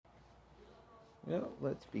Well,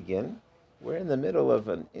 let's begin. We're in the middle of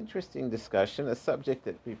an interesting discussion, a subject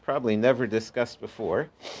that we probably never discussed before,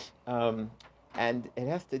 um, and it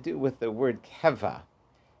has to do with the word keva.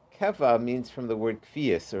 Keva means from the word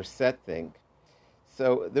kvias or set thing.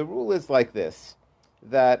 So the rule is like this: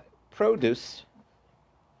 that produce.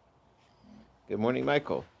 Good morning,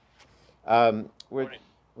 Michael. Um, we're Morning.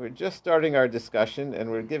 we're just starting our discussion, and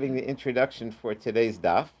we're giving the introduction for today's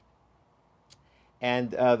daf.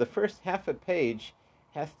 And the first half a page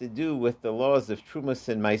has to do with the laws of Trumas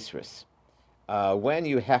and Maasros, when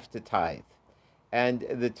you have to tithe. And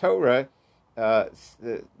the Torah,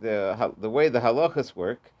 the way the halachas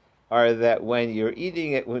work, are that when you're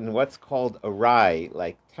eating it in what's called a rye,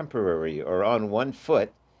 like temporary or on one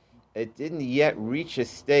foot, it didn't yet reach a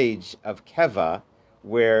stage of keva,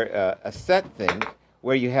 where a set thing,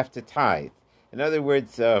 where you have to tithe. In other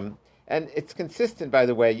words, and it's consistent, by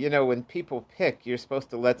the way. You know, when people pick, you're supposed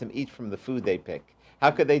to let them eat from the food they pick.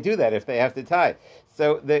 How could they do that if they have to tithe?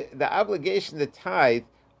 So the obligation to tithe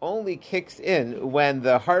only kicks in when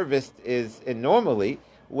the harvest is, and normally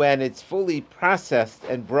when it's fully processed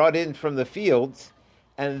and brought in from the fields,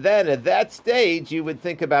 and then at that stage you would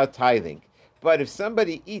think about tithing. But if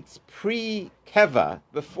somebody eats pre-keva,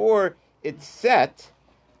 before it's set,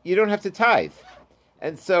 you don't have to tithe.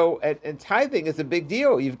 And so, and tithing is a big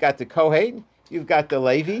deal. You've got the Kohen, you've got the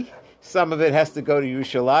Levi. Some of it has to go to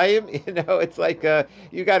Yerushalayim. You know, it's like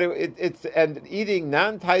you got to. And eating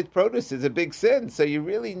non-tithe produce is a big sin. So you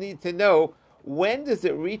really need to know, when does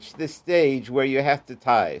it reach the stage where you have to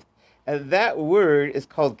tithe, and that word is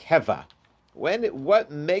called keva. What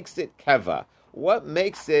makes it keva? What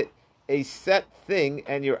makes it a set thing,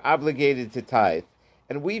 and you're obligated to tithe?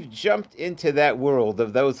 And we've jumped into that world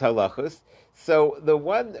of those halachos. So the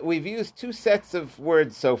one we've used two sets of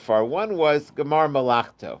words so far. One was gemar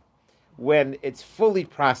malachto, when it's fully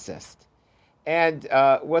processed. And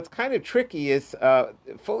what's kind of tricky is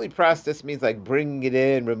fully processed means like bringing it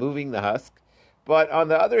in, removing the husk. But on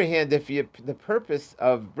the other hand, if the purpose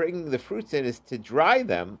of bringing the fruits in is to dry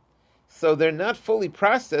them, so they're not fully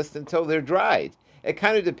processed until they're dried. It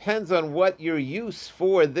kind of depends on what your use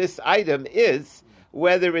for this item is,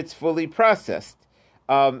 whether it's fully processed.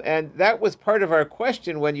 And that was part of our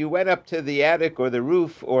question when you went up to the attic or the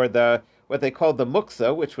roof, or what they called the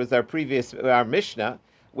muksa, which was our Mishnah,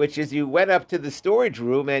 which is you went up to the storage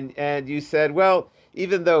room and you said, well,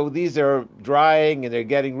 even though these are drying and they're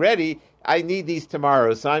getting ready, I need these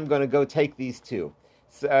tomorrow, so I'm going to go take these too.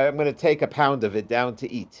 So I'm going to take a pound of it down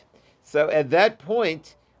to eat. So at that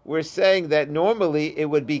point, we're saying that normally it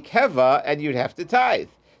would be keva and you'd have to tithe.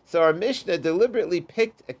 So our Mishnah deliberately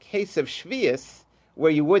picked a case of shvius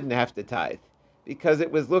where you wouldn't have to tithe, because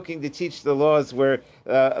it was looking to teach the laws where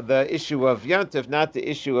the issue of yontif, not the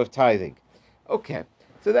issue of tithing. Okay,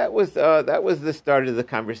 so that was the start of the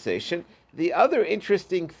conversation. The other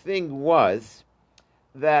interesting thing was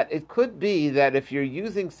that it could be that if you're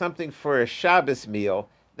using something for a Shabbos meal,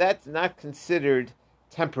 that's not considered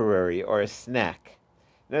temporary or a snack.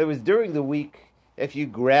 In other words, during the week, if you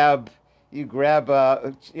grab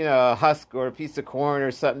a husk or a piece of corn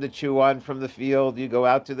or something to chew on from the field, you go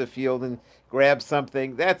out to the field and grab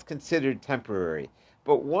something, that's considered temporary.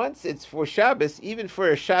 But once it's for Shabbos, even for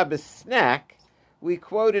a Shabbos snack, we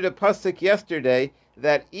quoted a pasuk yesterday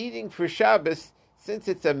that eating for Shabbos, since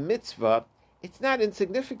it's a mitzvah, it's not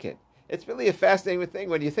insignificant. It's really a fascinating thing.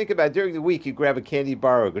 When you think about during the week, you grab a candy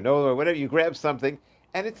bar or granola or whatever, you grab something,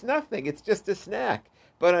 and it's nothing. It's just a snack.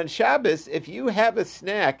 But on Shabbos, if you have a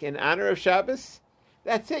snack in honor of Shabbos,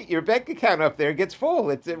 that's it. Your bank account up there gets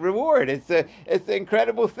full. It's a reward. It's an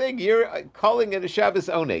incredible thing. You're calling it a Shabbos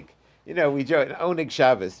oneg. You know, we joke oneg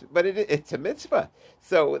Shabbos, but it's a mitzvah.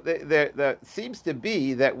 So there seems to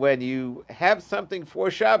be that when you have something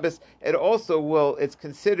for Shabbos, it's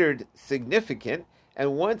considered significant.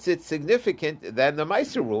 And once it's significant, then the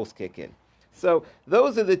Meiser rules kick in. So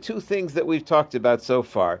those are the two things that we've talked about so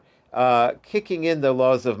far. Kicking in the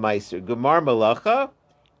laws of Meiser, Gemar Malacha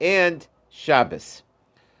and Shabbos.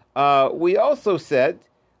 We also said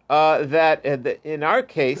that in our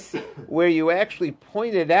case, where you actually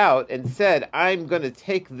pointed out and said, I'm going to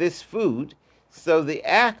take this food, so the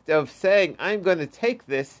act of saying, I'm going to take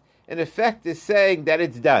this, in effect is saying that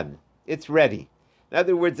it's done, it's ready. In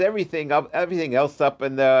other words, everything else up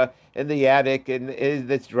in the attic and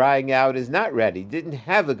that's drying out is not ready, didn't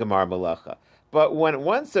have a Gemar Malacha. But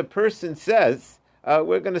once a person says,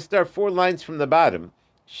 we're going to start 4 lines from the bottom,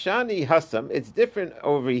 Shani Hassam, it's different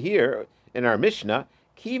over here in our Mishnah,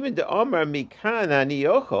 Kivin de Omar Mikan Ani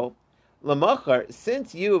Yochel, Lamachar,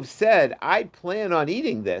 since you've said, I plan on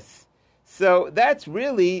eating this, so that's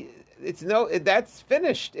really, that's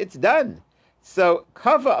finished, it's done. So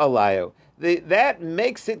kava alayo, that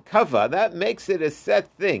makes it kava. That makes it a set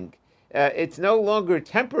thing. It's no longer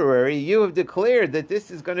temporary. You have declared that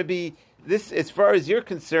this is going to be this. As far as you're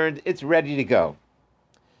concerned, it's ready to go.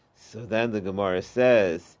 So then the Gemara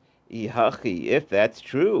says, "Ihachi." If that's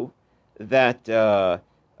true, that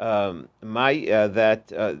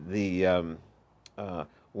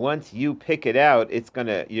once you pick it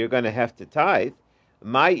out, you're gonna have to tithe.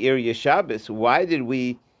 My area Shabbos. Why did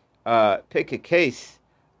we pick a case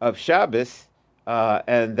of Shabbos?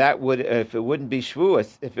 And that would, if it wouldn't be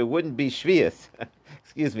Shavuos, if it wouldn't be Shvius,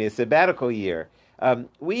 excuse me, a sabbatical year.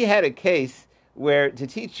 We had a case where to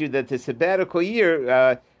teach you that the sabbatical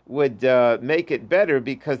year would make it better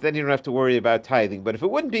because then you don't have to worry about tithing. But if it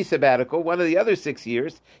wouldn't be sabbatical, one of the other 6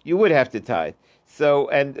 years, you would have to tithe. So,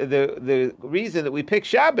 and the reason that we picked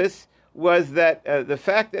Shabbos was that the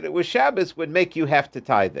fact that it was Shabbos would make you have to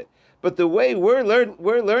tithe it. But the way we're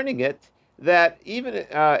learning it, that even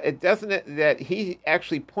it doesn't, that he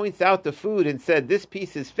actually points out the food and said, this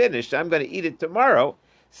piece is finished, I'm going to eat it tomorrow.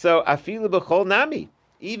 So afilu b'chol nami,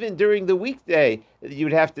 even during the weekday,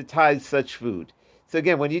 you'd have to tithe such food. So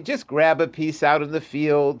again, when you just grab a piece out in the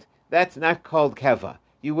field, that's not called keva.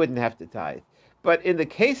 You wouldn't have to tithe. But in the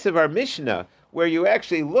case of our Mishnah, where you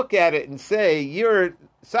actually look at it and say, your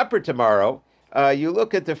supper tomorrow, you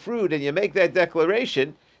look at the fruit and you make that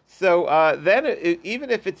declaration. So then, even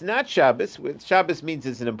if it's not Shabbos, which Shabbos means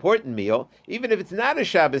it's an important meal, even if it's not a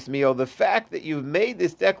Shabbos meal, the fact that you've made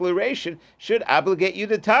this declaration should obligate you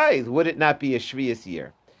to tithe. Would it not be a Shvius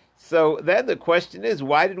year? So then the question is,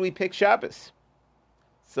 why did we pick Shabbos?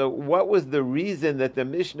 So what was the reason that the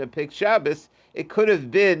Mishnah picked Shabbos? It could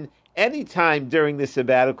have been any time during the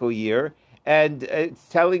sabbatical year, and it's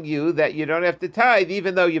telling you that you don't have to tithe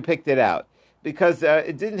even though you picked it out. Because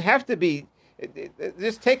it didn't have to be.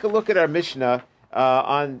 Just take a look at our Mishnah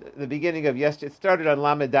on the beginning of yesterday. It started on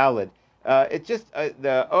Lamed Daled. It's just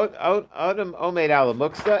the Odom Omeid Ala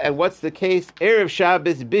Muksa, and what's the case? Erev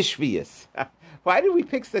Shabbos Bishvius. Why did we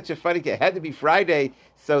pick such a funny case? It had to be Friday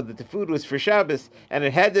so that the food was for Shabbos, and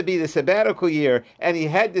it had to be the sabbatical year, and he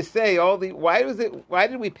had to say all the. Why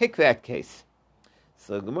did we pick that case?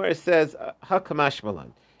 So Gemara says, Hakamash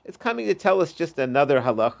Malan. It's coming to tell us just another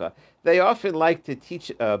halacha. They often like to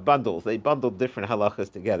teach bundles. They bundle different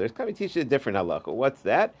halachas together. It's coming to teach you a different halacha. What's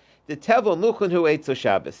that? The tevel muchun hu eitzo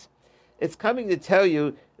Shabbos. It's coming to tell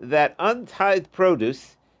you that untithed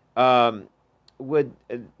produce would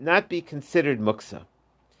not be considered muksa.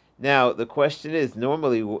 Now, the question is,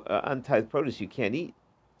 normally untithed produce you can't eat.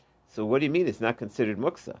 So what do you mean it's not considered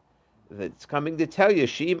muksa? It's coming to tell you,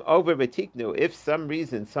 Shim over Batiknu, if some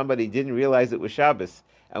reason somebody didn't realize it was Shabbos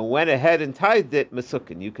and went ahead and tithed it,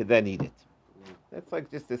 Masukin, you could then eat it. That's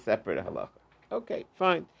like just a separate halacha. Okay,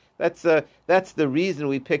 fine. That's the reason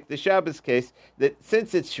we picked the Shabbos case, that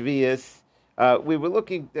since it's Shvius, we were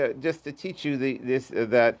looking just to teach you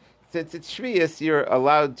that since it's Shvius, you're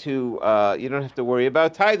allowed to, you don't have to worry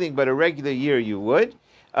about tithing, but a regular year you would.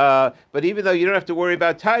 But even though you don't have to worry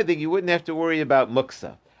about tithing, you wouldn't have to worry about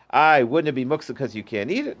muksa. Wouldn't it be muksa because you can't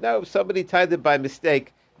eat it? No, if somebody tithed it by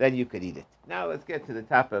mistake, then you could eat it. Now let's get to the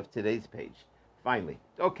top of today's page. Finally.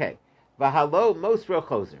 Okay. V'halo mosro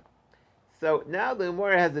choser. So now the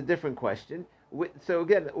Gemara has a different question. So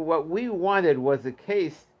again, what we wanted was a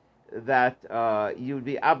case that you would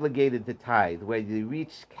be obligated to tithe, where you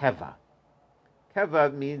reach keva.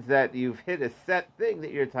 Keva means that you've hit a set thing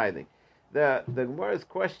that you're tithing. The Gemara's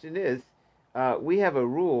question is, we have a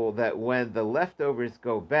rule that when the leftovers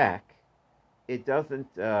go back, it doesn't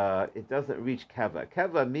reach keva.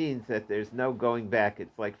 Keva means that there's no going back.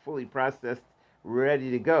 It's like fully processed, ready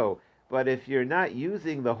to go. But if you're not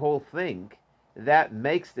using the whole thing, that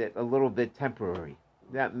makes it a little bit temporary.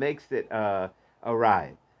 That makes it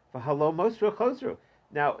arrive. V'halo mosro chosro.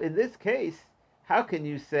 Now, in this case, how can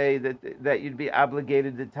you say that you'd be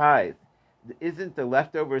obligated to tithe? Isn't the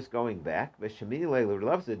leftovers going back?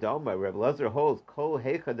 Reb Lazar holds kol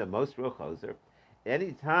hecha de mosro choser.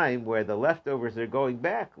 Any time where the leftovers are going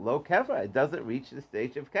back, lo keva, it doesn't reach the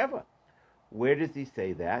stage of keva. Where does he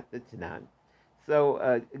say that? The Tanan.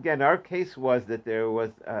 So again, our case was that there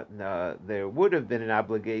would have been an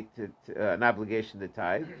obligation to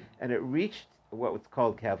tithe, and it reached what was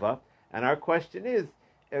called keva. And our question is,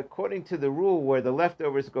 according to the rule where the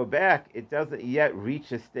leftovers go back, it doesn't yet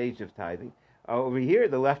reach a stage of tithing. Over here,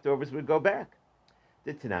 the leftovers would go back.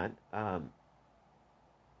 The Tanan.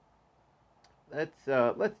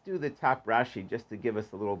 Let's do the top Rashi just to give us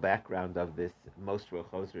a little background of this Mosro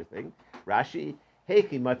Choser thing. Rashi,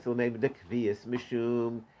 Heiki Matzil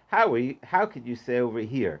Mishum. How could you say over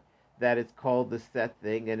here that it's called the set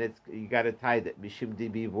thing, and you got to tithe it. Mishum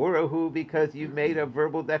dibivurahu, because you made a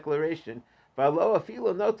verbal declaration. V'alo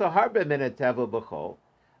afilu nota harbe min hatevel b'chol.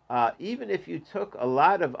 Even if you took a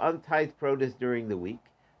lot of untithed produce during the week,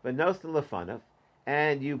 but nosen lefanav,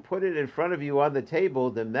 and you put it in front of you on the table,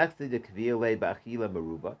 the mechzi de kviyale b'achila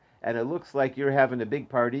meruba, and it looks like you're having a big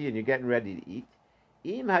party and you're getting ready to eat.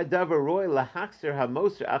 Im hadavar roy lahakser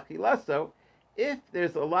hamoser achilaso. If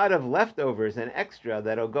there's a lot of leftovers and extra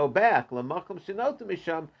that'll go back, lamakom shenotu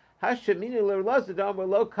misham hasheminu lerlozadam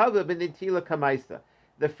lo kava benitila kamaisa.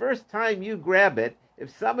 The first time you grab it, if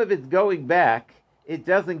some of it's going back, it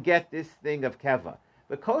doesn't get this thing of keva.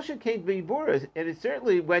 The kosher can't be buras, and it's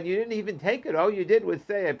certainly when you didn't even take it, all you did was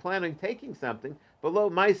say, I plan on taking something, below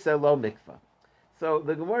maisa lo mikvah. So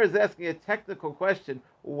the Gemara is asking a technical question,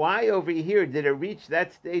 why over here did it reach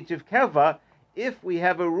that stage of keva? If we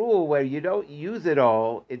have a rule where you don't use it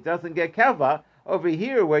all, it doesn't get keva. Over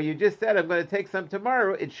here, where you just said, I'm going to take some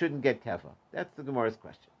tomorrow, it shouldn't get keva. That's the Gemara's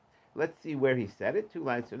question. Let's see where he said it. 2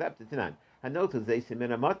 lines from up to Tanan. Hanotu zeisim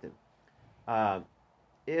min hamotim.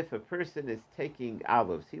 If a person is taking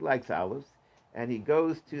olives, he likes olives, and he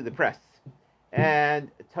goes to the press,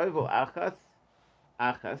 and tovel achas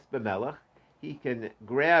b'melech, he can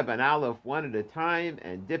grab an olive one at a time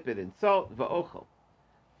and dip it in salt, v'ochel.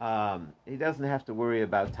 He doesn't have to worry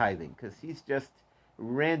about tithing, because he's just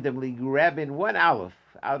randomly grabbing one olive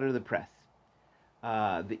out of the press.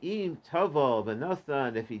 The im tovel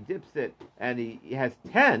v'nosan, if he dips it and he has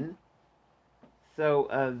 10, so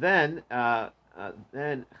then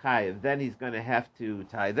chayiv, then he's going to have to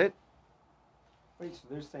tithe it. Wait, so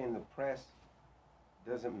they're saying the press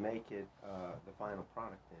doesn't make it the final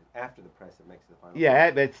product then? After the press, it makes it the final product?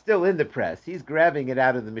 Yeah, but it's still in the press. He's grabbing it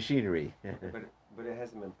out of the machinery. but it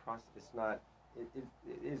hasn't been processed. It's not.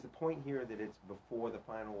 Is the point here that it's before the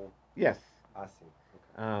final? Yes. I see.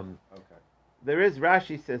 Okay. Okay. There is,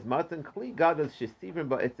 Rashi says, Matan Kli Gadol Shestivim,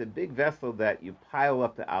 but it's a big vessel that you pile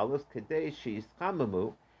up the olives, Kadei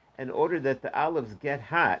Sheyischamamu, in order that the olives get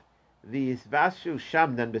hot. The Vashu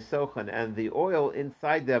Shamdan Besochan, and the oil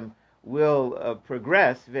inside them will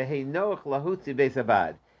progress. Veheinoch Lahutzi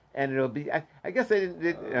Bezabad, and it'll be. I guess I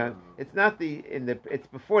didn't. It's not it's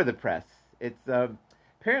before the press. It's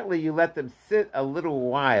apparently you let them sit a little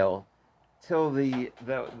while till the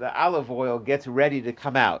olive oil gets ready to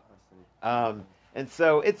come out. And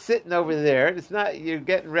so it's sitting over there. It's not, you're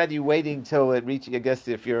getting ready, waiting till it reaches, I guess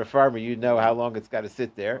if you're a farmer, you know how long it's got to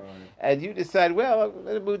sit there. Right. And you decide, well, I'm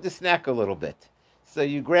going to move the snack a little bit. So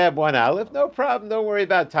you grab one olive, no problem, don't worry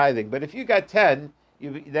about tithing. But if you got 10,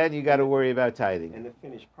 then you got to worry about tithing. And the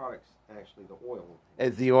finished product's actually the oil.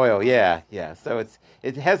 It's the oil, yeah. So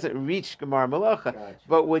it hasn't reached Gemar Malacha. Gotcha.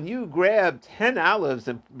 But when you grab 10 olives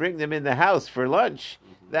and bring them in the house for lunch,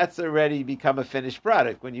 that's already become a finished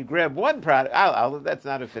product. When you grab one product, olive, that's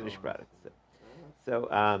not a finished product. So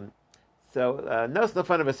no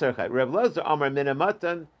fun of a surchai. Reb Lozer Amar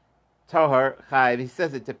Minamatan Tahar Chayv. He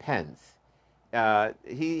says it depends.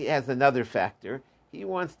 He has another factor. He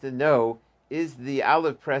wants to know, is the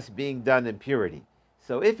olive press being done in purity?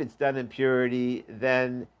 So if it's done in purity,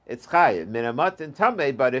 then it's chayiv. Minamatan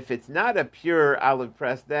tamei. But if it's not a pure olive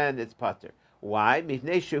press, then it's pater. Why?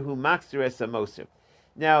 Mifnei shehu makser es hamoser.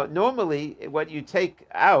 Now, normally, what you take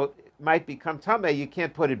out might become tamei. You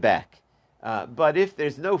can't put it back. But if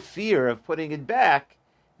there's no fear of putting it back,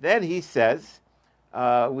 then he says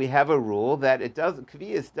we have a rule that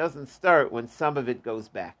kviyas doesn't start when some of it goes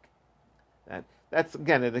back. That's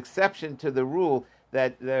again an exception to the rule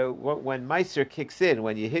that when Meiser kicks in,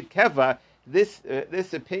 when you hit keva, this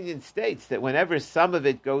opinion states that whenever some of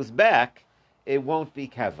it goes back, it won't be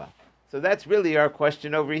keva. So that's really our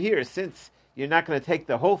question over here. Since you're not going to take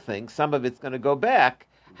the whole thing, some of it's going to go back.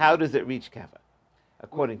 How does it reach keva?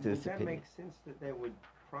 According to this opinion. Does that make sense that they would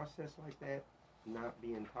process like that, not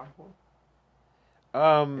be in tahor?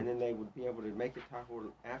 And then they would be able to make it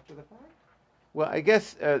tahor after the fact? Well, I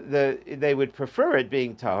guess they would prefer it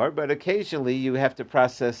being tahor, but occasionally you have to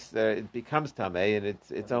process. It becomes tamei, and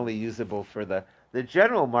it's only usable for the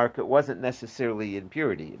general market. Wasn't necessarily in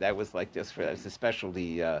purity. That was like just for that's a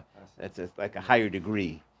specialty. That's like a higher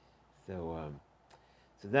degree. So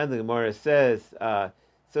then the Gemara says.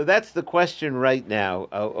 So that's the question right now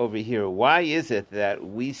over here. Why is it that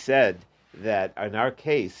we said that in our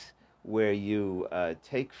case where you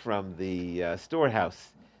take from the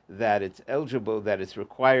storehouse that it's eligible, that it's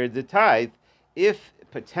required to tithe, if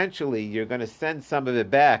potentially you're going to send some of it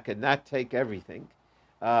back and not take everything,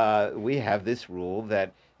 we have this rule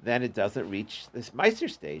that then it doesn't reach this Meiser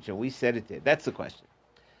stage, and we said it did. That's the question.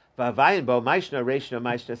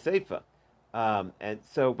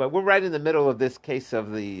 But we're right in the middle of this case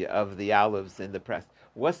of the olives in the press.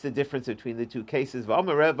 What's the difference between the two cases? The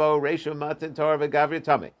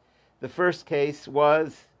first case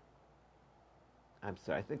was, I'm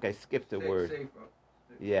sorry, I think I skipped a word.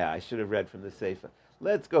 Yeah, I should have read from the Seifa.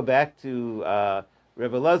 Let's go back to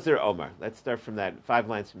Rebbe Lazar Omar. Let's start from that, 5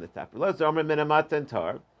 lines from the top. Rebbe Lazar Omar min matan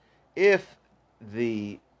tar. If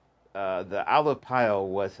the olive pile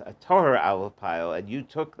was a Torah olive pile, and you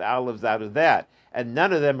took the olives out of that, and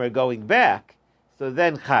none of them are going back, so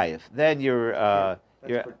then chayiv. Then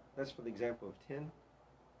that's for the example of 10.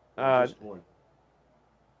 Just one.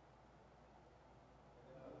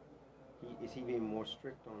 Is he being more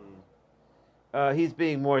strict on? He's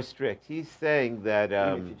being more strict. He's saying that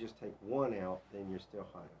even if you just take one out, then you're still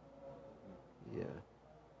high. Yeah.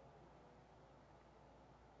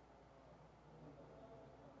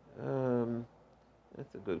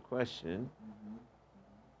 That's a good question. Mm-hmm.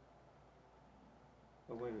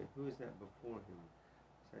 But wait a minute, who is that before him?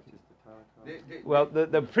 Is that just the Tanakh? Well,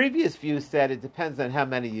 the previous view said it depends on how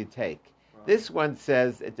many you take. Right. This one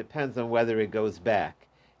says it depends on whether it goes back.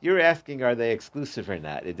 You're asking, are they exclusive or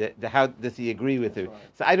not? How does he agree with it? Right.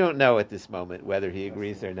 So I don't know at this moment whether he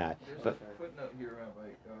agrees or not. There's a footnote here, Rabbi,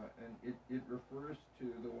 and it refers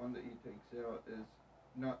to the one that he takes out as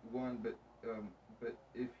not one, but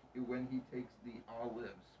if when he takes the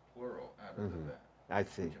olives, plural, out of the vat. I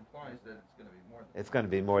see. Which implies that it's going to be more than that. It's going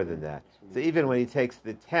to be more than that. So even when he takes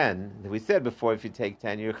the 10, we said before, if you take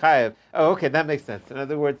 10, you're chayav. Oh, okay, that makes sense. In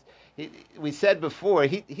other words, we said before,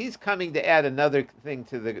 he's coming to add another thing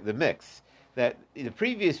to the mix. That the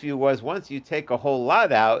previous view was once you take a whole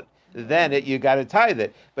lot out, then you got to tithe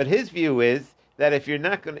it. But his view is that if you're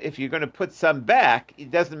going to put some back,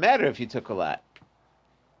 it doesn't matter if you took a lot.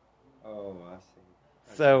 Oh, I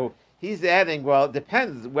see. So he's adding. Well, it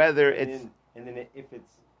depends whether it's. And then if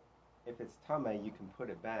it's tame, you can put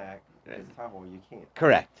it back. If it's tahor, you can't.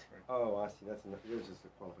 Correct. Oh, I see. There's just a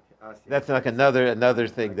qualification. I see. That's like another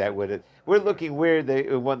thing that would. We're looking where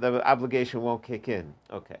the obligation won't kick in.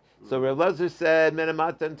 Okay. So Rav Lazar said,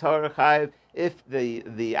 "Menamatan tahor chayiv." If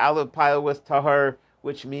the olive pile was tahor,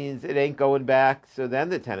 which means it ain't going back, so then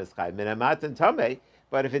the 10 is chayiv. Menamatan tame.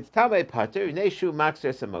 But if it's tame pater, neshu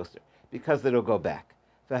makser samoser, because it'll go back.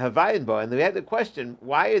 And we had the question,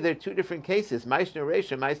 why are there two different cases? Maishna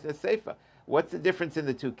Reisha, Maishna Seifa. What's the difference in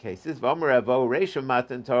the two cases? The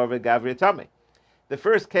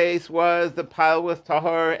first case was the pile was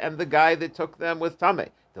tahor and the guy that took them was tameh.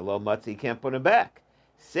 The lo matzi can't put him back.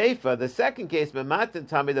 Seifa, the second case, matan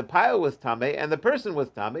tameh, the pile was tameh and the person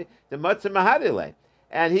was tameh, the matzah mahadile.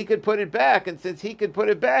 And he could put it back, and since he could put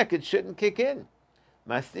it back, it shouldn't kick in.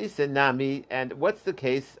 Masnisa Nami, and what's the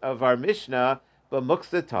case of our Mishnah? But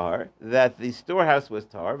muksa tar, that the storehouse was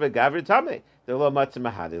tar, but gavri tame, the lo matzah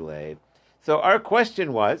mahadile. So our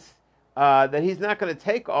question was that he's not going to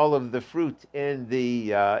take all of the fruit in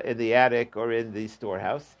the attic or in the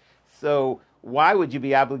storehouse. So why would you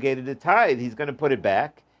be obligated to tithe? He's going to put it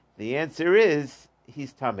back. The answer is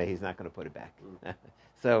he's tame. He's not going to put it back.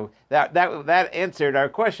 So that answered our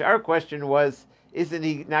question. Our question was, isn't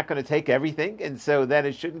he not going to take everything, and so then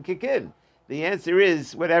it shouldn't kick in? The answer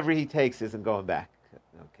is whatever he takes isn't going back.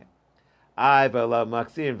 Okay. But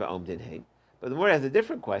the Gemara has a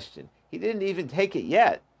different question. He didn't even take it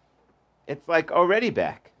yet. It's like already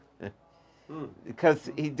back.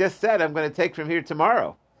 Because he just said, I'm going to take from here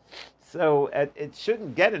tomorrow. So it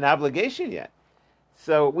shouldn't get an obligation yet.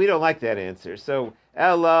 So we don't like that answer. So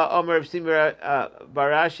we're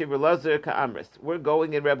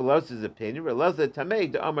going in Rebbe Lozer's opinion. Rebbe Lozer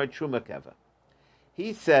Tamei de Amar Truma Keva.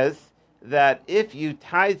 He says that if you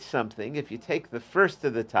tithe something, if you take the first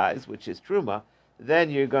of the tithes, which is truma,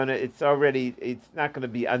 then it's not going to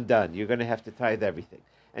be undone. You're going to have to tithe everything.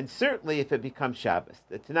 And certainly if it becomes Shabbos,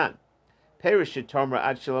 the Tanan. Perish tomra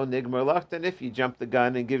ad shalom nigmar lach, then if you jump the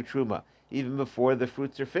gun and give truma, even before the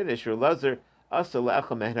fruits are finished, or lazar, also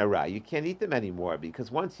le'echel mehen hara. You can't eat them anymore,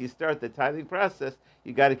 because once you start the tithing process,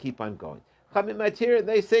 you got to keep on going. Chamim Matir,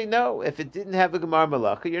 they say no, if it didn't have a gemar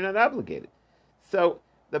malacha, you're not obligated. So,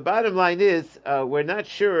 the bottom line is, we're not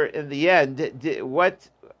sure in the end what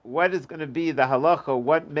is going to be the halacha,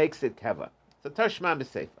 what makes it keva. So Tashma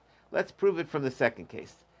B'Seifa. Let's prove it from the second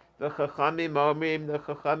case. The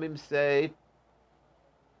Chachamim say,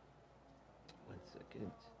 one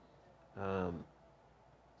second.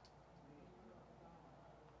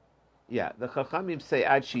 The Chachamim say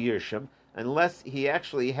Ad Sheyirsham, unless he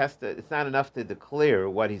actually has to, it's not enough to declare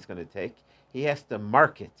what he's going to take, he has to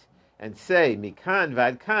mark it. And say, Mikan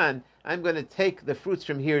Vadkan, I'm going to take the fruits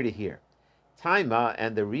from here to here. Taima,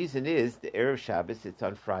 and the reason is, the Erev Shabbos, it's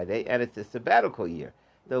on Friday, and it's a sabbatical year.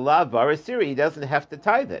 The La Barasiri, he doesn't have to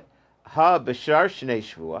tithe it. Ha Bashar Shnei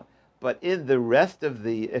Shvua. But in the rest of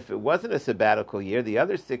if it wasn't a sabbatical year, the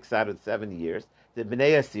other 6 out of 7 years, the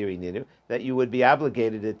Bnei Asiri Ninu, that you would be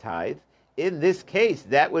obligated to tithe, in this case,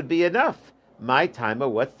 that would be enough. My timer,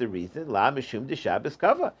 what's the reason? La Mishum de Shabbos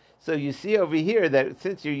Kava. So you see over here that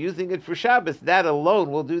since you're using it for Shabbos, that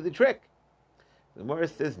alone will do the trick. The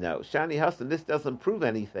Morris says, no. Shani Hassan, this doesn't prove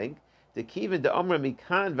anything. The Kivin de Omra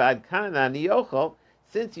Mikan Vad Kana Niochel,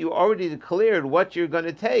 since you already declared what you're going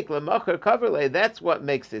to take, Lamachar Kaverle, that's what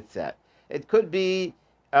makes it set. It could be,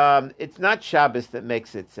 it's not Shabbos that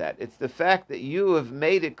makes it set. It's the fact that you have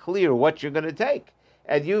made it clear what you're going to take.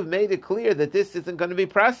 And you've made it clear that this isn't going to be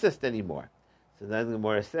processed anymore. So then the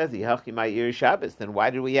Gemara says, Shabbos, then why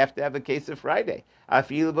do we have to have a case of Friday?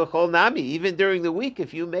 Even during the week,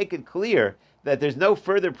 if you make it clear that there's no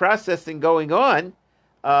further processing going on,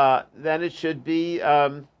 then it should be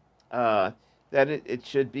that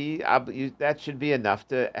should be enough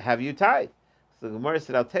to have you tithe. So the Gemara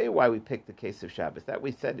said, I'll tell you why we picked the case of Shabbos. That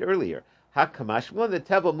we said earlier. It's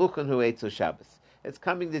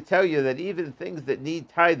coming to tell you that even things that need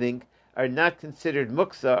tithing are not considered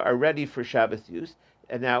muksa, are ready for Shabbos use.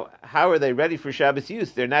 And now, how are they ready for Shabbos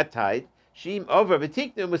use? They're not tithed. Shim over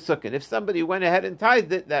v'tiknu m'sukin. If somebody went ahead and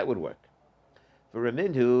tithed it, that would work. For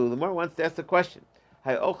Raminhu, the more wants to ask the question.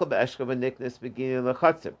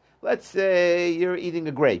 Let's say you're eating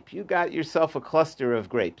a grape. You got yourself a cluster of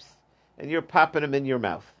grapes, and you're popping them in your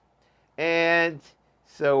mouth. And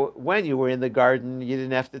so when you were in the garden, you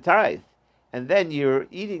didn't have to tithe. And then you're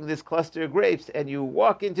eating this cluster of grapes, and you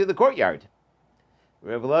walk into the courtyard.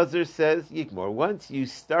 Rebbe Lazar says, Yigmor, once you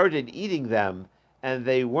started eating them, and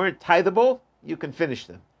they weren't tithable, you can finish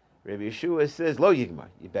them. Rebbe Yeshua says, Lo Yigmor,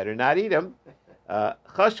 you better not eat them.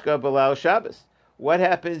 Chashka Balal Shabbos. What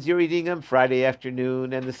happens? You're eating them Friday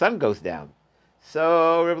afternoon and the sun goes down.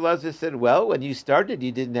 So Rebbe Lazar said, well, when you started,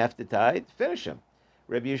 you didn't have to tithe. Finish them.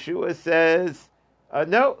 Rebbe Yeshua says,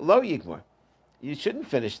 no, Lo Yigmor. You shouldn't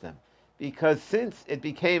finish them. Because since it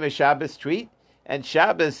became a Shabbos treat, and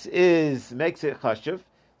Shabbos makes it chashuv,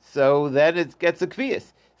 so then it gets a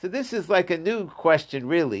kviyas. So this is like a new question,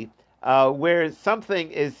 really, where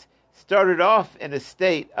something is started off in a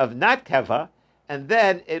state of not keva, and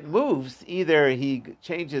then it moves. Either he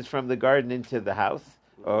changes from the garden into the house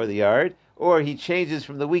or the yard, or he changes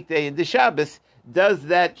from the weekday into Shabbos. Does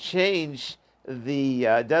that change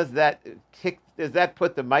does that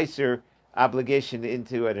put the Meiser obligation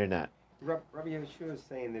into it or not? Rabbi Yeshua is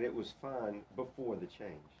saying that it was fine before the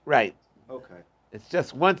change. Right. Okay. It's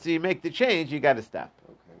just once you make the change, you got to stop.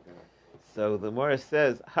 Okay, got it. So the Morah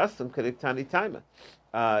says, Hasam Kadiktani Taima.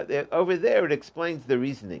 Over there, it explains the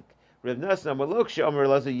reasoning. He doesn't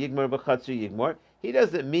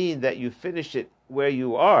mean that you finish it where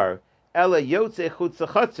you are. He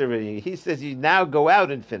says you now go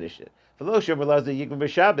out and finish it. And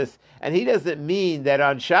he doesn't mean that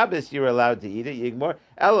on Shabbos you're allowed to eat it.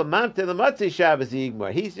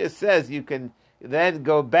 He just says you can then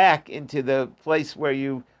go back into the place where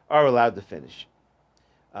you are allowed to finish.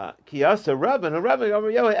 Kiyasa Rabban,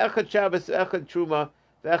 Echad Shabbos, Echad Truma,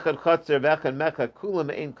 V'echad Chatzar, V'echad Mecha,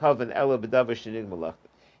 Kulam Ein Kavan Ela B'Davar Shenig Malach.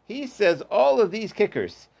 He says all of these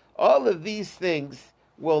kickers, all of these things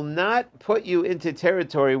will not put you into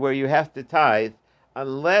territory where you have to tithe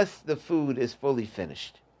unless the food is fully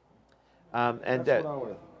finished. That's what I would have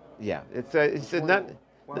thought. Yeah, it's not.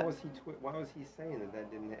 Why was he saying that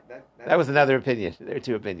didn't that was another opinion. There are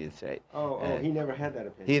two opinions, right? He never had that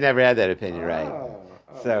opinion. He never had that opinion, right?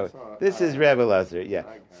 So this is Rebbe Lazar, yeah.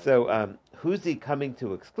 So who's he coming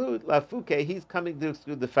to exclude? Lafuke, he's coming to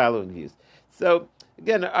exclude the following views. So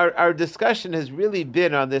again, our discussion has really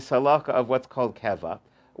been on this halakha of what's called keva,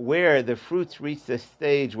 where the fruits reach the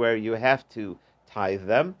stage where you have to tithe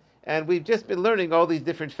them, and we've just been learning all these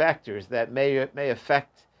different factors that may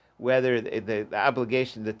affect whether the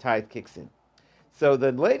obligation to tithe kicks in. So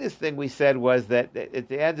the latest thing we said was that at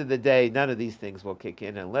the end of the day, none of these things will kick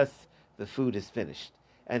in unless the food is finished.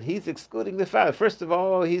 And he's excluding the food. First of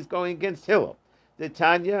all, he's going against Hillel. The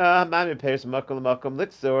Tanya,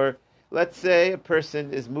 let's say a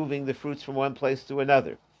person is moving the fruits from one place to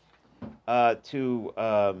another at the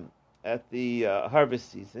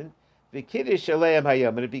harvest season. V'kiddush aleim hayom,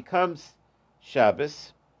 and it becomes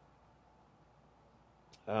Shabbos.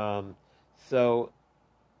 So,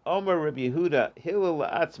 Omer Rabbi Yehuda, Hillel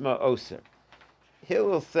la'atzma oser.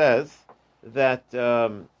 Hillel says that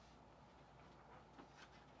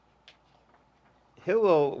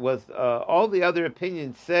Hillel was, all the other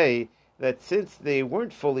opinions say that since they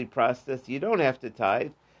weren't fully processed, you don't have to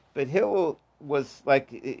tithe, but Hillel was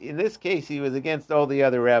like, in this case, he was against all the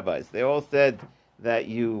other rabbis. They all said that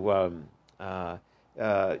you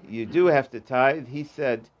do have to tithe. He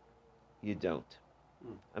said you don't.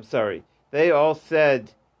 I'm sorry. They all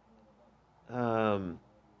said you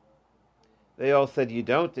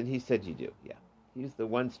don't, and he said you do. Yeah, he's the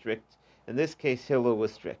one strict. In this case, Hillel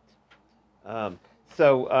was strict.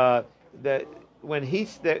 So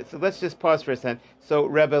let's just pause for a second. So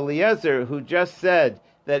Rebbe Eliezer, who just said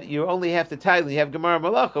that you only have to tithe when you have Gemara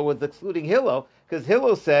Malacha, was excluding Hillel, because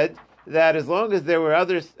Hillel said that as long as there were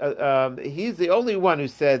others, he's the only one who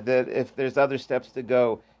said that if there's other steps to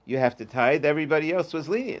go, you have to tithe. Everybody else was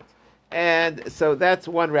lenient. And so that's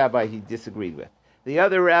one rabbi he disagreed with. The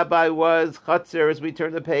other rabbi was Chatzar, as we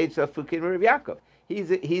turn the page, of Fukin Rav Yaakov.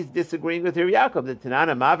 He's disagreeing with Rav Yaakov. The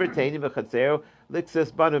Tanana Maverteni v'Chatzero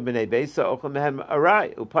Lixas Banu B'nei Beisa Ochel Mehem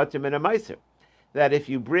Arai Upater Min HaMeiser. That if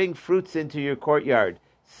you bring fruits into your courtyard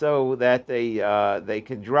so that they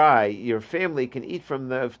can dry, your family can eat from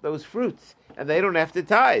those fruits, and they don't have to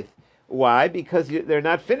tithe. Why? Because they're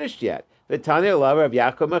not finished yet. V'Tanya Rav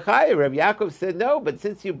Yaakov Mechayev. Rav Yaakov said no, but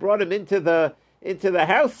since you brought him into the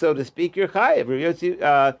house, so to speak, you're chayev.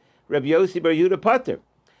 Rav Yossi Bar Yehuda Pater.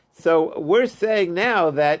 So we're saying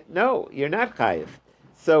now that no, you're not chayev.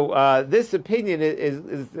 So this opinion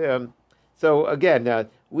is so again.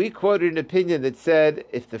 We quoted an opinion that said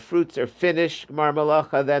if the fruits are finished, Gemar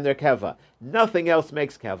Malacha, then they're keva. Nothing else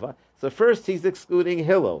makes keva. So first he's excluding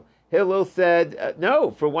Hillel. Hillel said,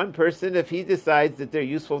 no, for one person, if he decides that they're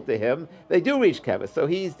useful to him, they do reach keva. So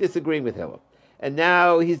he's disagreeing with Hillel. And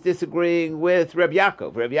now he's disagreeing with Reb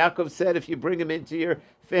Yaakov. Reb Yaakov said if you bring him into your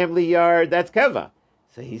family yard, that's keva.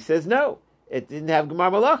 So he says no, it didn't have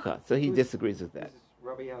Gemar Malacha. So he disagrees with that. Is this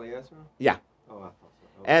Rabbi Eliezer? Yeah. Oh, I thought so.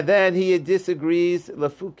 And then he disagrees,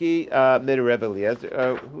 Lafuki mit Rebbe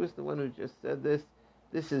Eliezer. Who is the one who just said this?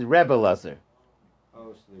 This is Rebbe Eliezer.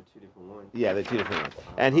 Oh, so they're two different ones. Yeah, they're two different ones.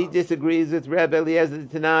 And he disagrees with Rebbe Eliezer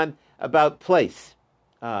Tanan about place.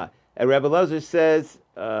 And Rebbe Eliezer says...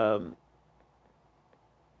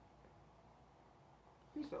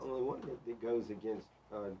 he's the only one that goes against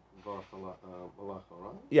Malacha,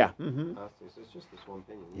 right? Yeah. Mm-hmm. So it's just this one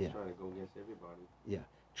thing. He's trying to go against everybody. Yeah.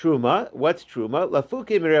 Truma. What's Truma?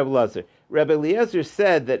 Lafukim Rebbe Eliezer. Rebbe Eliezer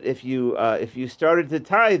said that if you started to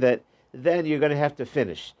tithe it, then you're going to have to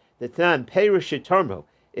finish. The Tanan Perush Tormo.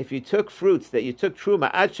 If you took fruits that you took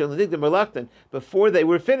Truma Achel and Nigdam Relachtan before they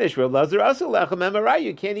were finished, Rebbe Eliezer also Lechem Emarai.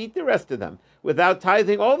 You can't eat the rest of them without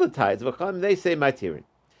tithing all the tithes. They say Matirin.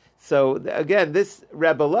 So again, this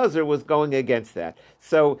Rebbe Eliezer was going against that.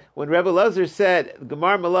 So when Rebbe Eliezer said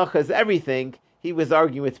Gemar Malacha is everything, he was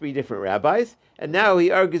arguing with three different rabbis, and now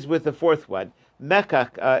he argues with the fourth one.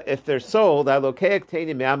 Mekach, if they're sold,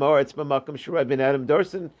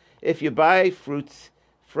 if you buy fruits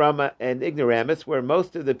from an ignoramus, where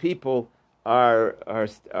most of the people are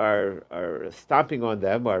stomping on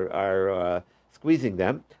them, are squeezing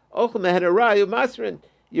them,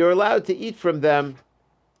 you're allowed to eat from them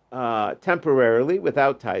temporarily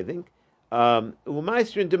without tithing. And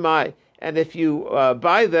if you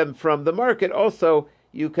buy them from the market, also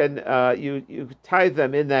you can you tithe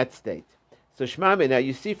them in that state. So Shmami, now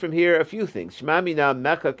you see from here a few things. Shmamina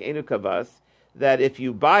mechak enu kavas, that if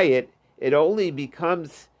you buy it, it only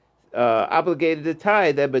becomes obligated to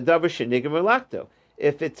tithe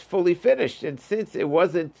if it's fully finished. And since it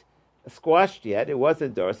wasn't squashed yet, it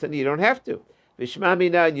wasn't dorsan, you don't have to.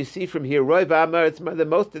 Vishmamina, and you see from here, Roy V'Amar, it's that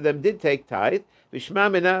most of them did take tithe.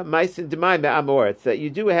 Vishmamina, Maisin Demai Me'amoretz, that you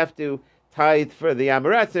do have to tithe for the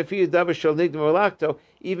Amoretz, if you davar shel nigdam relakto,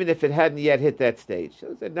 even if it hadn't yet hit that stage. So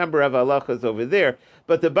there's a number of halachas over there.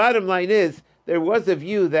 But the bottom line is, there was a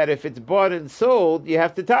view that if it's bought and sold, you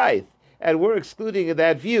have to tithe. And we're excluding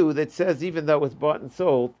that view that says even though it's bought and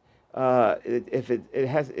sold, if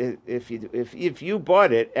you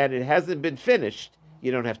bought it and it hasn't been finished,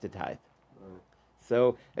 you don't have to tithe.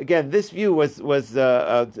 So again, this view was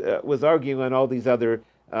arguing on all these other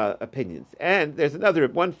opinions. And there's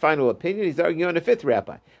one final opinion. He's arguing on a fifth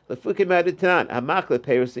rabbi.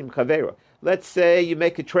 Let's say you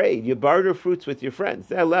make a trade. You barter fruits with your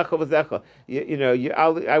friends. I want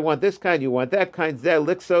this kind, you want that kind.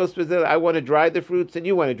 I want to dry the fruits, and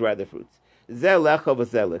you want to dry the fruits. So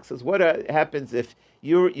what happens if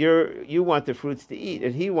you want the fruits to eat,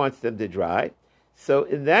 and he wants them to dry? So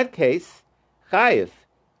in that case, chayiv,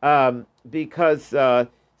 because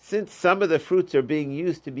since some of the fruits are being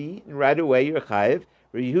used to be eaten right away, you're chayiv.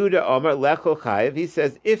 Yehuda Omer lechol chayiv. He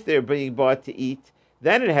says if they're being bought to eat,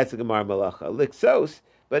 then it has a gemar malacha lixos.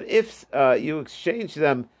 But if you exchange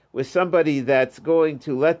them with somebody that's going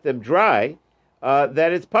to let them dry,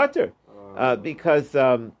 then it's pater, because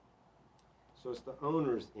so it's the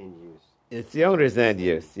owner's end use. It's the owner's end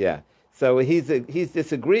use, yeah. So he's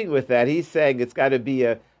disagreeing with that. He's saying it's got to be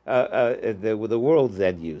the world's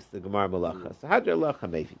end use, the Gemar Malacha. So Hadra Lacha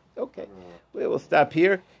maybe. Okay, we will stop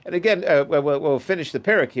here. And again, we'll finish the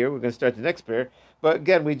parak here. We're going to start the next parak. But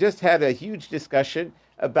again, we just had a huge discussion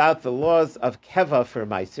about the laws of Keva for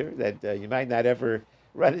Meiser, that you might not ever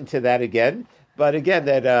run into that again. But again,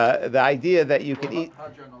 that the idea that you can eat...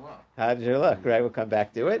 Hadra Lacha, right? We'll come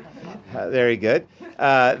back to it. Very good.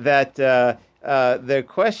 The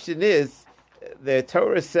question is, the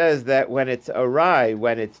Torah says that when it's arai,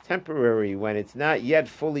 when it's temporary, when it's not yet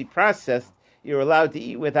fully processed, you're allowed to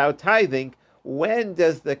eat without tithing. When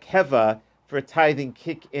does the keva for tithing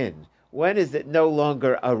kick in? When is it no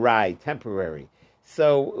longer arai, temporary?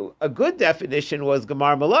 So a good definition was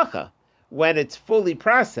Gemar Malacha, when it's fully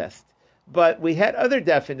processed. But we had other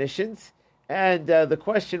definitions, and the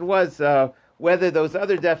question was whether those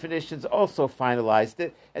other definitions also finalized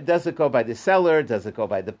it. And does it go by the seller? Does it go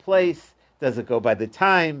by the place? Does it go by the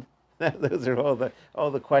time? Those are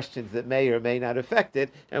all the questions that may or may not affect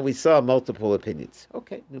it, and we saw multiple opinions.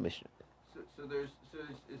 Okay, new Mishnah. So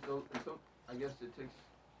I guess it takes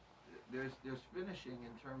there's finishing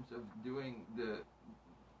in terms of doing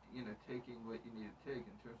taking what you need to take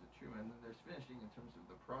in terms of truma, and then there's finishing in terms of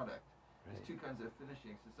the product. Right. There's two kinds of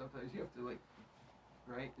finishing. So sometimes you have to right.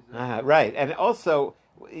 Right, and also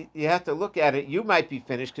you have to look at it. You might be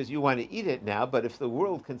finished because you want to eat it now, but if the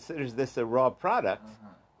world considers this a raw product,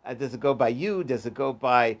 does it go by you? Does it go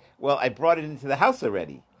by, well, I brought it into the house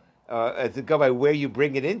already? Does it go by where you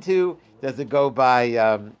bring it into? Does it go by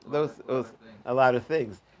a lot of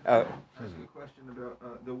things? Ask you a question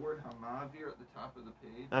about the word hamavir at the top of the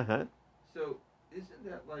page. So isn't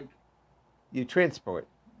that like you transport?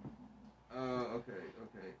 Okay.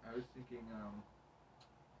 I was thinking.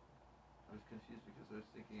 I was confused because I was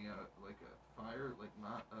thinking like a fire, like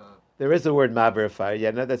not. There is a word maber, fire.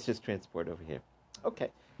 Yeah, no, that's just transport over here. Okay,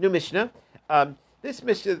 new Mishnah. This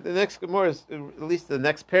Mishnah, the next Gemara, at least the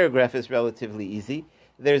next paragraph, is relatively easy.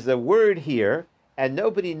 There's a word here, and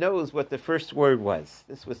nobody knows what the first word was.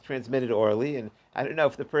 This was transmitted orally, and I don't know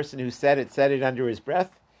if the person who said it under his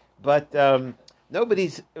breath, but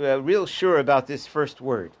nobody's real sure about this first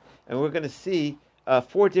word. And we're going to see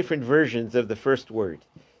 4 different versions of the first word.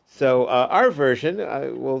 So our version,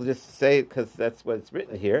 we'll just say it because that's what's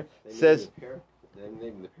written here, says... They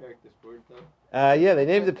named the parak this word, though? Yeah, they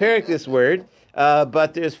named the parak this word,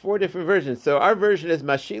 but there's 4 different versions. So our version is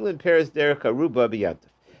Mashilin Peres Derech Aruba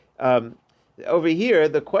B'Yantav. Over here,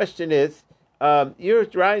 the question is, you're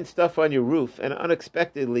drying stuff on your roof, and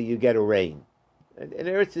unexpectedly you get a rain. In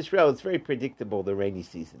Eretz Yisrael, it's very predictable, the rainy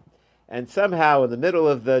season. And somehow, in the middle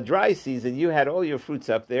of the dry season, you had all your fruits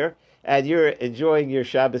up there, and you're enjoying your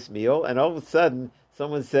Shabbos meal, and all of a sudden,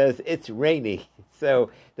 someone says, it's rainy.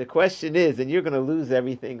 So the question is, and you're going to lose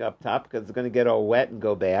everything up top because it's going to get all wet and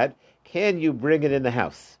go bad, can you bring it in the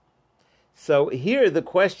house? So here the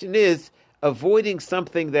question is avoiding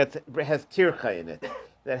something that has tircha in it,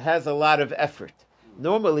 that has a lot of effort.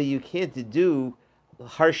 Normally you can't do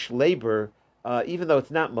harsh labor, even though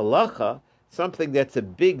it's not malacha, something that's a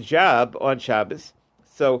big job on Shabbos.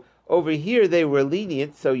 So over here they were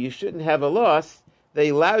lenient, so you shouldn't have a loss. They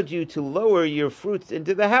allowed you to lower your fruits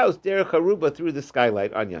into the house, derech haruba, through the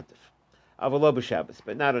skylight on Yantif. Avalo b'Shabbos,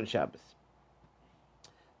 but not on Shabbos.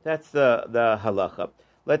 That's the halacha.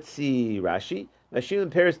 Let's see Rashi. Mashilin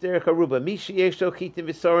Peres derech haruba. Mishi yesho chitim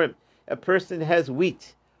v'sorim. A person has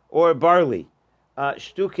wheat or barley.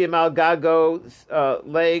 Shtukim al gago,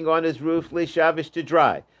 laying on his roof, le'shavish, to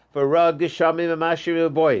dry. For rag geshamim amashim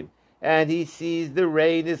boim. And he sees the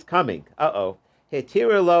rain is coming.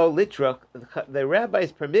 Hetirelo litrach, the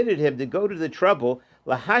rabbis permitted him to go to the trouble,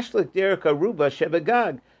 lahashlik derech aruba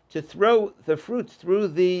shebagag, to throw the fruits through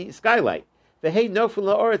the skylight. The hey nofel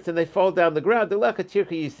la'oretz, and they fall down the ground. The lechatircha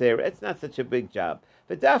yiser. It's not such a big job.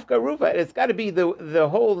 The dafka aruba, it's got to be the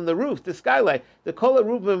hole in the roof, the skylight. The kol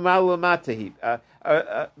aruba malamatahi.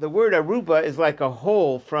 The word aruba is like a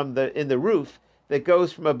hole in the roof that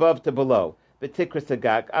goes from above to below. But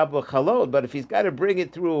tikrasagag abul chalon. But if he's got to bring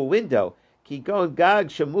it through a window. Let's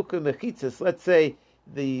say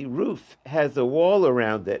the roof has a wall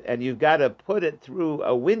around it, and you've got to put it through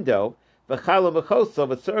a window. You got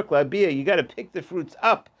to pick the fruits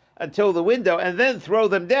up until the window and then throw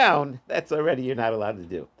them down. That's already you're not allowed to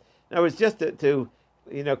do. In other words, just to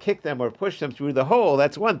kick them or push them through the hole,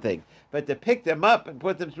 that's one thing. But to pick them up and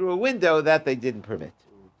put them through a window, that they didn't permit.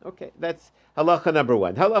 Okay, that's halacha number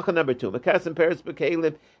 1. Halacha number 2. Makasim peres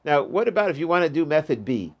b'kelim. Now, what about if you want to do method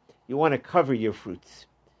B? You want to cover your fruits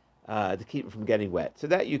to keep them from getting wet. So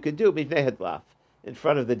that you could do b'nei hadlaf. in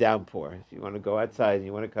front of the downpour. If you want to go outside and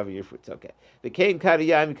you want to cover your fruits, okay. V'kein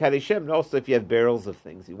kariyam karishem, and also if you have barrels of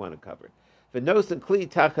things you want to cover. V'nos and kli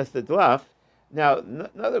tachas the dlaf. Now,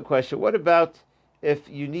 another question: what about if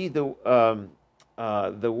you need the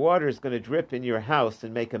water is going to drip in your house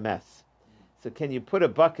and make a mess? So can you put a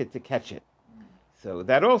bucket to catch it? So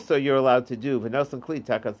that also you're allowed to do. V'nos and kli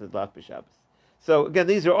tachas the dlaf b'Shabbos. So again,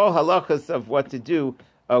 these are all halachas of what to do,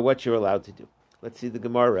 what you're allowed to do. Let's see the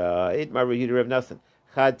Gemara. Eitmar Yehuda Rav Nassan.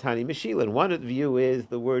 Chad Tani Mashilin. One view is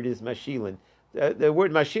the word is Mashilin. The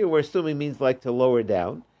word Mashilin we're assuming means like to lower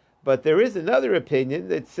down. But there is another opinion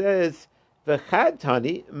that says V'chad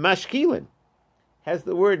Tani Mashkilin. Has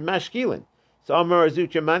the word Mashkilin. So Amar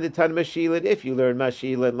Azutra Mandatani Mashilin. If you learn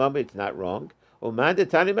Mashilin, Lama, it's not wrong. Or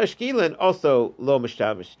Mandatani Mashkilin, also Lo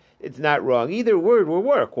Mashtabish. It's not wrong. Either word will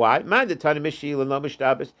work. Why? Mandatani Mashilin Lo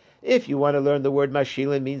Mashtabish. If you want to learn the word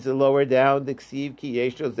Mashilin means to lower down, the ksiv ki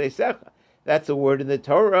yesho zeisecha. That's a word in the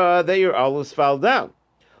Torah that your olives fall down.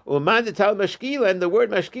 Umandatani Mashkilin, the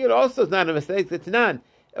word Mashkilin also is not a mistake. It's none.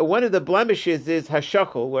 One of the blemishes is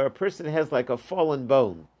hashakol, where a person has like a fallen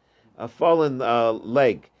bone, a fallen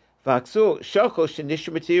leg. Vaksu shakol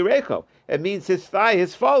shenishmati yireko. It means his thigh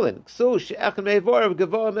has fallen. That's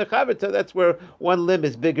where one limb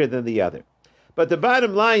is bigger than the other. But the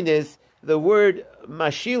bottom line is the word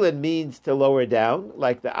mashilin means to lower down,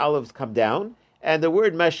 like the olives come down, and the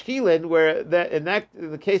word mashkilin, where that in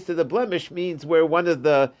the case of the blemish, means where one of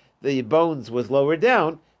the bones was lowered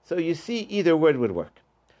down. So you see, either word would work.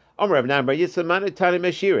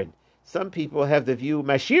 Some people have the view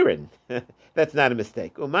mashirin. That's not a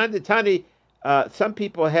mistake. Some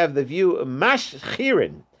people have the view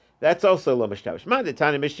mashchirin. That's also lo mishtabish.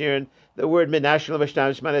 Mandatani mishirin. The word minash lo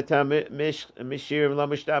mishtabish. Mandatani mishirin lo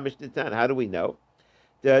mishtabish ditan. How do we know?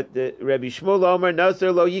 The Rabbi Shmuel Omer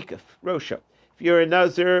nazir lo yikaf rosho. If you're a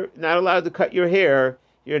nazir, not allowed to cut your hair.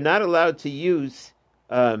 You're not allowed to use.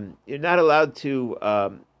 You're not allowed to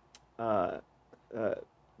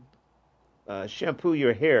shampoo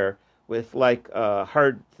your hair with like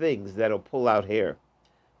hard things that'll pull out hair.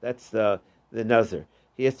 That's the nazir.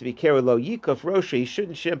 He has to be careful. Lo yikaf rosha. He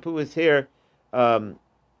shouldn't shampoo his hair. Did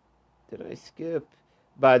I skip?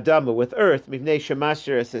 Ba'adama, with earth, mivnei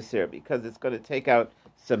shemasher eseser, because it's going to take out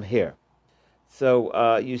some hair.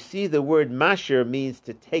 So you see, the word masher means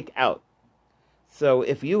to take out. So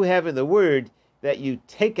if you have in the word that you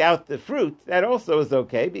take out the fruit, that also is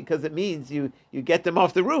okay, because it means you get them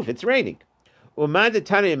off the roof. It's raining.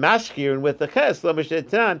 Umandatani mashkir, and with the ches lo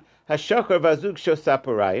mishetan hashachar vazug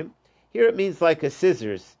shosaparayim. Here it means like a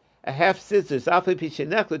scissors, a half scissors.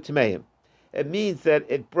 It means that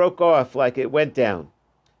it broke off, like it went down.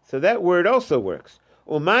 So that word also works.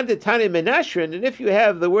 Umandatani menashrin, and if you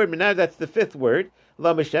have the word menash, that's the fifth word.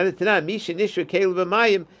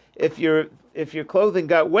 If your clothing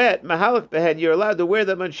got wet, mahalach behen, you're allowed to wear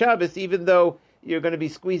them on Shabbos, even though you're going to be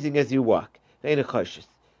squeezing as you walk.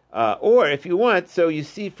 Or if you want, so you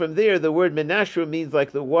see from there, the word menashru means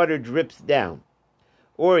like the water drips down.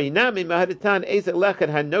 Or inami mahadatan eza leket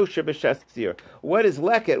hanosher b'shas ksir. What is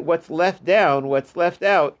leket? What's left down? What's left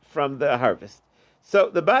out from the harvest? So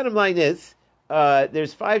the bottom line is,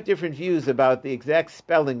 there's 5 different views about the exact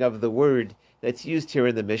spelling of the word that's used here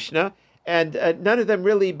in the Mishnah, and none of them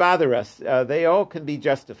really bother us. They all can be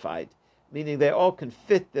justified, meaning they all can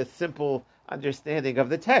fit the simple understanding of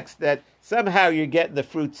the text that somehow you're getting the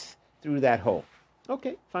fruits through that hole.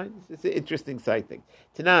 Okay, fine. It's an interesting side thing.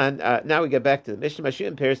 Tanan, now we get back to the Mishnah.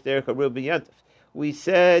 Mashim Peres Derech Arub B'Yantav. We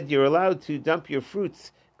said you're allowed to dump your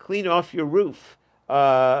fruits, clean off your roof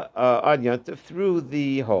on Yantav through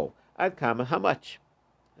the hole. Ad Kama, how much?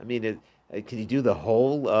 I mean, can you do the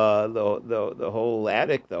whole the whole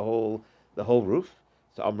attic, the whole roof?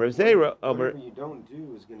 So Amr Zera, whatever you don't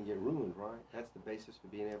do is going to get ruined, right? That's the basis for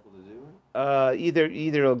being able to do it.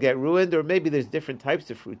 Either it'll get ruined, or maybe there's different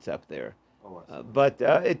types of fruits up there. But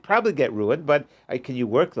it'd probably get ruined. But can you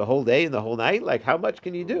work the whole day and the whole night? Like, how much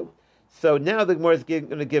can you do? So now the Gemara is going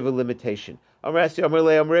to give a limitation. It's similar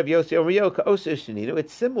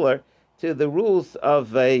to the rules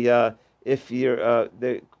of a. If you're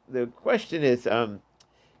the question is.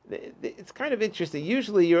 It's kind of interesting.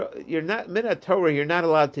 Usually, you're not minat Torah. You're not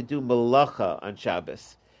allowed to do malacha on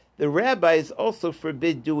Shabbos. The rabbis also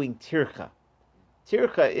forbid doing tircha.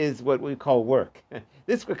 Tircha is what we call work.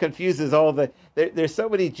 This confuses all the. There's so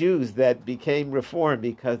many Jews that became Reformed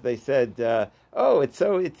because they said,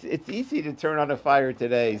 it's easy to turn on a fire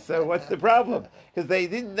today. So what's the problem? Because they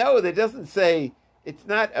didn't know. That doesn't say. It's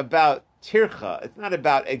not about tircha. It's not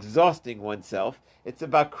about exhausting oneself. It's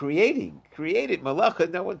about created malacha.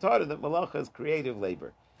 No one taught him that malacha is creative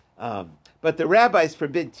labor. But the rabbis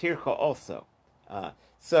forbid tircha also.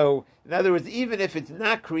 So, in other words, even if it's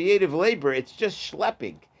not creative labor, it's just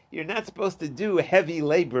schlepping. You're not supposed to do heavy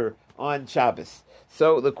labor on Shabbos.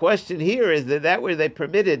 So the question here is that where they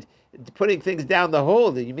permitted putting things down the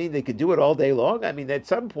hole, you mean they could do it all day long? I mean, at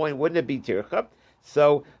some point, wouldn't it be tircha?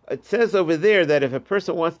 So it says over there that if a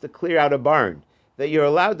person wants to clear out a barn, that you're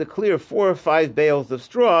allowed to clear 4 or 5 bales of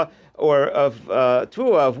straw or of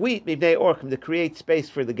tuah, of wheat, mivnei orchim, to create space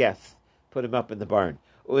for the guests. Put them up in the barn.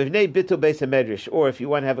 Or mivnei bitul beis hamedrash, or if you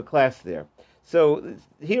want to have a class there. So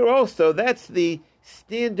here also, that's the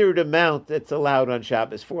standard amount that's allowed on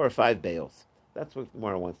Shabbos, 4 or 5 bales. That's what the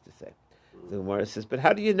Gemara wants to say. The Gemara says, but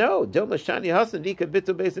how do you know? That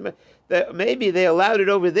maybe they allowed it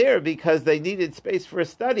over there because they needed space for a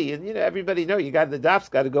study. And, everybody know the daf's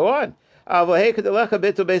got to go on. But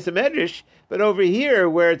over here,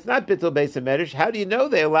 where it's not Bittul Beis HaMedrash, how do you know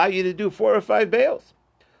they allow you to do 4 or 5 bales?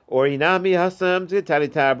 Or Inami Hasam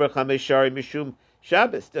Mishum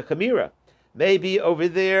Shabbos, the Chamira. Maybe over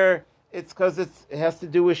there, it's because it has to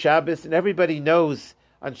do with Shabbos, and everybody knows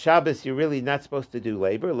on Shabbos you're really not supposed to do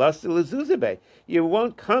labor. You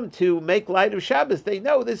won't come to make light of Shabbos. They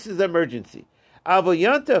know this is emergency. Avo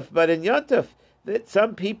Yantaf, but in Yantaf, that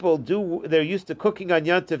some people they're used to cooking on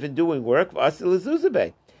Yantaf and doing work.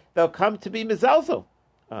 They'll come to be mizalzo.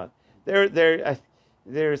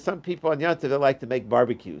 There are some people on Yantaf that like to make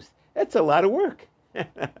barbecues. That's a lot of work.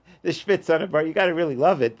 The schwitz on a bar, you got to really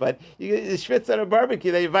love it, but the schwitz on a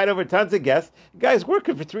barbecue, they invite over tons of guests. The guy's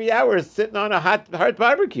working for 3 hours sitting on a hot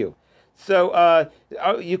barbecue. So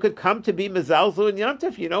you could come to be mezalzel in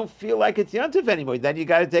Yontif. You don't feel like it's Yontif anymore. Then you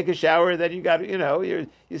got to take a shower. Then you got to,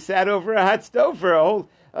 you sat over a hot stove for a whole.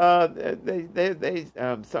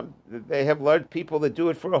 They have large people that do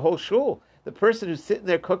it for a whole shul. The person who's sitting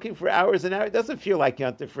there cooking for hours and hours doesn't feel like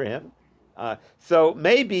Yontif for him. So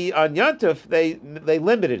maybe on Yontif they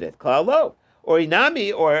limited it. Klalo or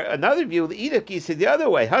Inami, or another view, the Edaki said the other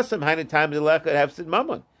way. Hasam hainu time lecha hefsid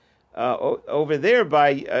mamon. Over there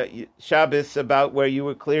by Shabbos, about where you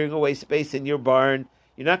were clearing away space in your barn,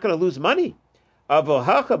 you're not going to lose money. But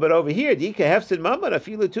over here, dika hefsid mamon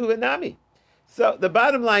afilu tu v'nami. So the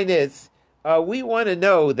bottom line is, we want to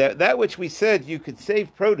know that which we said you could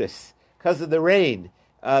save produce because of the rain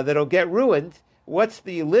that'll get ruined. What's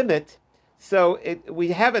the limit? So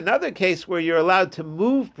we have another case where you're allowed to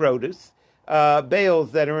move produce,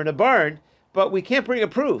 bales that are in a barn, but we can't bring a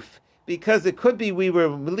proof because it could be we were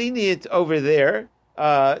lenient over there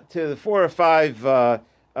to the 4 or 5, or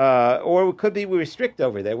it could be we were strict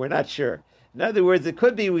over there. We're not sure. In other words, it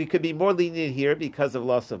could be we could be more lenient here because of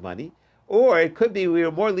loss of money, or it could be we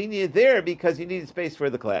were more lenient there because you needed space for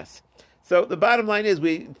the class. So the bottom line is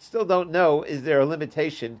we still don't know, is there a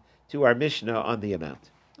limitation to our Mishnah on the amount?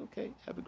 Okay, have a great